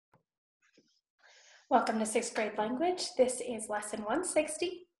Welcome to 6th grade language. This is lesson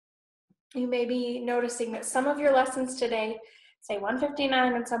 160. You may be noticing that some of your lessons today say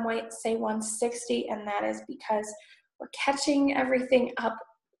 159 and some say 160, and that is because we're catching everything up.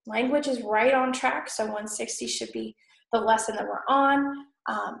 Language is right on track, so 160 should be the lesson that we're on.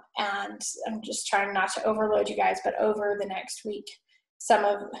 And I'm just trying not to overload you guys, but over the next week, some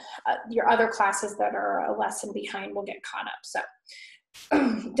of your other classes that are a lesson behind will get caught up. So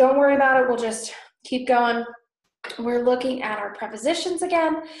don't worry about it. We'll just keep going. We're looking at our prepositions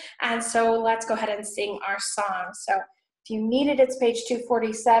again, and so let's go ahead and sing our song. So if you need it, it's page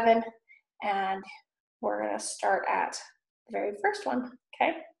 247, and we're going to start at the very first one,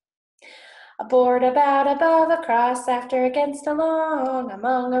 okay? Aboard, about, above, across, after, against, along,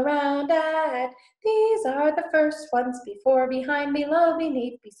 among, around, at. These are the first ones: before, behind, below,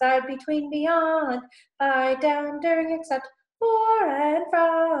 beneath, beside, between, beyond, by, down, during, except, for and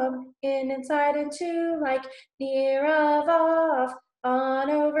from, in, inside, into, like, near, of, off, on,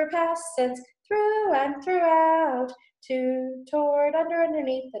 over, past, since, through and throughout, to, toward, under,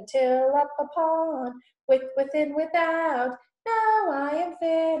 underneath, until, up, upon, with, within, without. Now I am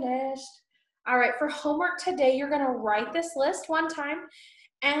finished. All right, for homework today, you're going to write this list one time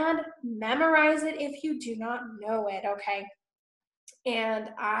and memorize it if you do not know it, okay? And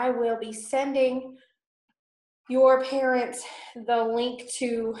I will be sending your parents the link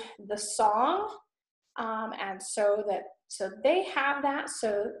to the song, and so they have that,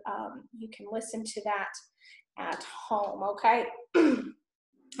 so you can listen to that at home, okay?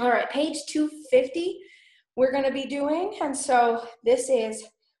 All right, page 250 we're going to be doing, and so this is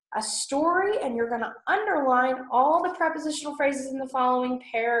a story, and you're going to underline all the prepositional phrases in the following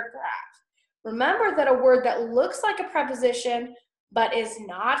paragraph. Remember that a word that looks like a preposition but is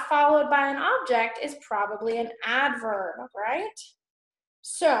not followed by an object is probably an adverb, right?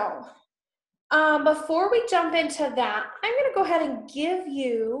 So, before we jump into that, I'm going to go ahead and give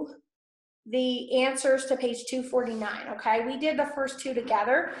you the answers to page 249, okay? We did the first two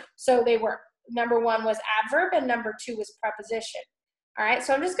together, so they were, number one was adverb and number two was preposition. All right,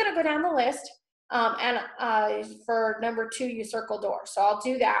 so I'm just going to go down the list, and for number two, you circle door. So I'll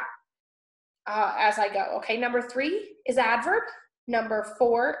do that as I go. Okay, number 3 is adverb. Number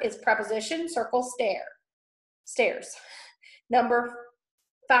 4 is preposition, circle stairs. Number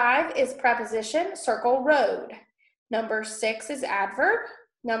 5 is preposition, circle road. Number 6 is adverb.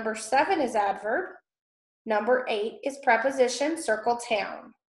 Number 7 is adverb. Number 8 is preposition, circle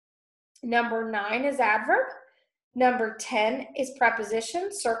town. Number 9 is adverb. Number 10 is preposition,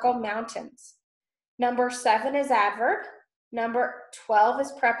 circle mountains. Number 7 is adverb. Number 12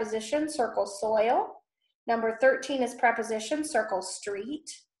 is preposition, circle soil. Number 13 is preposition, circle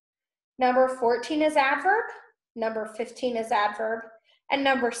street. Number 14 is adverb. Number 15 is adverb. And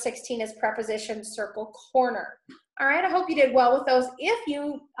number 16 is preposition, circle corner. All right, I hope you did well with those. If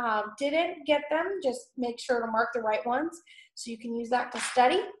you didn't get them, just make sure to mark the right ones so you can use that to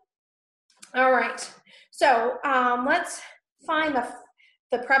study. All right, so let's find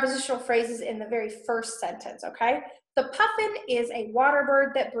the prepositional phrases in the very first sentence, okay? The puffin is a water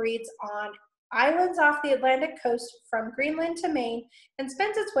bird that breeds on islands off the Atlantic coast from Greenland to Maine and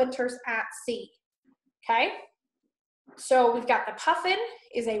spends its winters at sea, okay? So we've got the puffin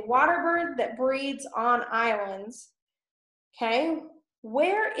is a water bird that breeds on islands, okay?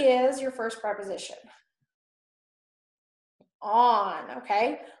 Where is your first preposition? On,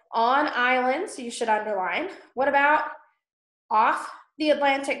 okay? On islands, so you should underline. What about off the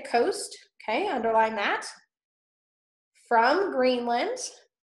Atlantic coast? Okay, underline that. From Greenland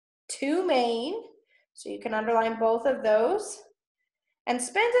to Maine, so you can underline both of those. And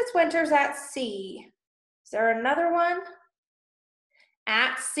spends its winters at sea. Is there another one?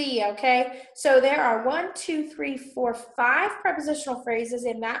 At sea, okay? So there are 5 prepositional phrases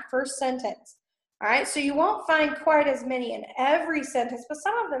in that first sentence. All right, so you won't find quite as many in every sentence, but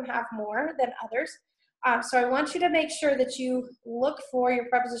some of them have more than others. So I want you to make sure that you look for your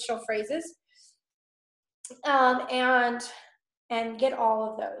prepositional phrases and get all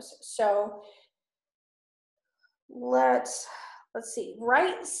of those. So let's see.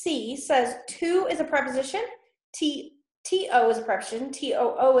 Right C says to is a preposition, TO is a preposition,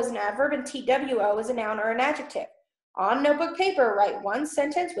 TOO is an adverb, and TWO is a noun or an adjective. On notebook paper, write one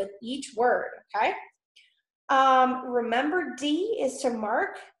sentence with each word, okay? Remember, D is to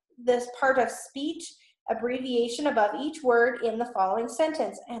mark this part of speech abbreviation above each word in the following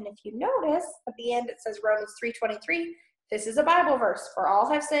sentence. And if you notice, at the end it says Romans 3:23. This is a Bible verse. For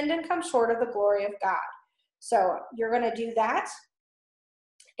all have sinned and come short of the glory of God. So you're going to do that.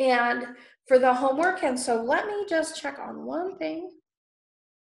 And for the homework, and so let me just check on one thing.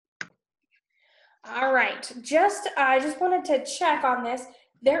 All right, I just wanted to check on this.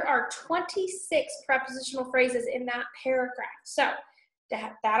 There are 26 prepositional phrases in that paragraph. So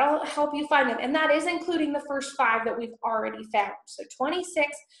that'll help you find them. And that is including the first 5 that we've already found. So 26,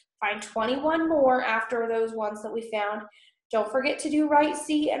 find 21 more after those ones that we found. Don't forget to do write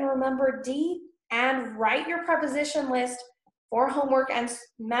C and remember D, and write your preposition list for homework and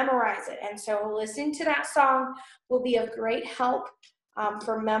memorize it. And so listening to that song will be of great help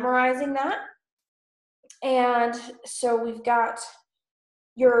for memorizing that. And so we've got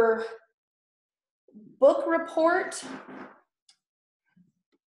your book report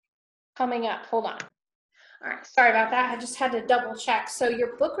coming up. Hold on. All right, sorry about that. I just had to double check. So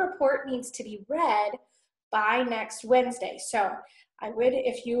your book report needs to be read by next Wednesday. So I would,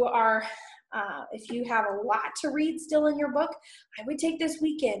 if you have a lot to read still in your book, I would take this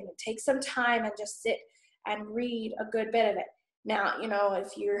weekend, take some time and just sit and read a good bit of it. Now,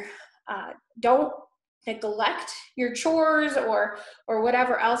 if you're, don't neglect your chores or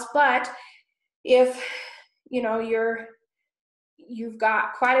whatever else, but if, you've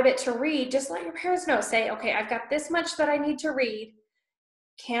got quite a bit to read, just let your parents know. Say, okay, I've got this much that I need to read.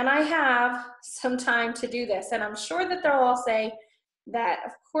 Can I have some time to do this? And I'm sure that they'll all say that,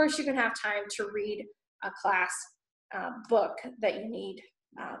 of course, you can have time to read a class book that you need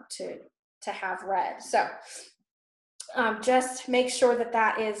to have read. So just make sure that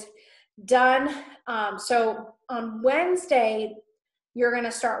that is done. So on Wednesday, you're going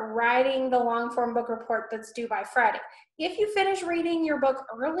to start writing the long form book report that's due by Friday. If you finish reading your book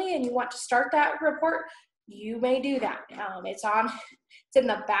early and you want to start that report, you may do that. It's in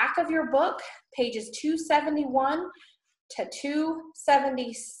the back of your book, pages 271 to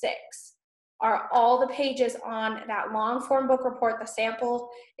 276 are all the pages on that long form book report. The sample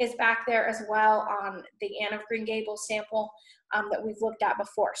is back there as well on the Anne of Green Gables sample that we've looked at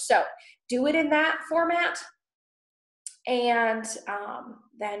before. So do it in that format, and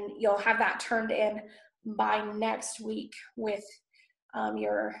then you'll have that turned in by next week with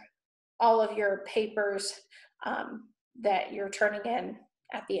all of your papers that you're turning in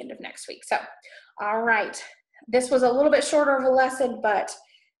at the end of next week. So, all right, this was a little bit shorter of a lesson, but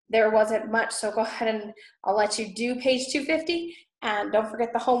there wasn't much, so go ahead and I'll let you do page 250, and don't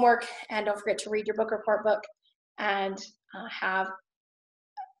forget the homework, and don't forget to read your book report book, and have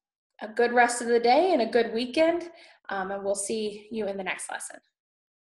a good rest of the day and a good weekend, and we'll see you in the next lesson.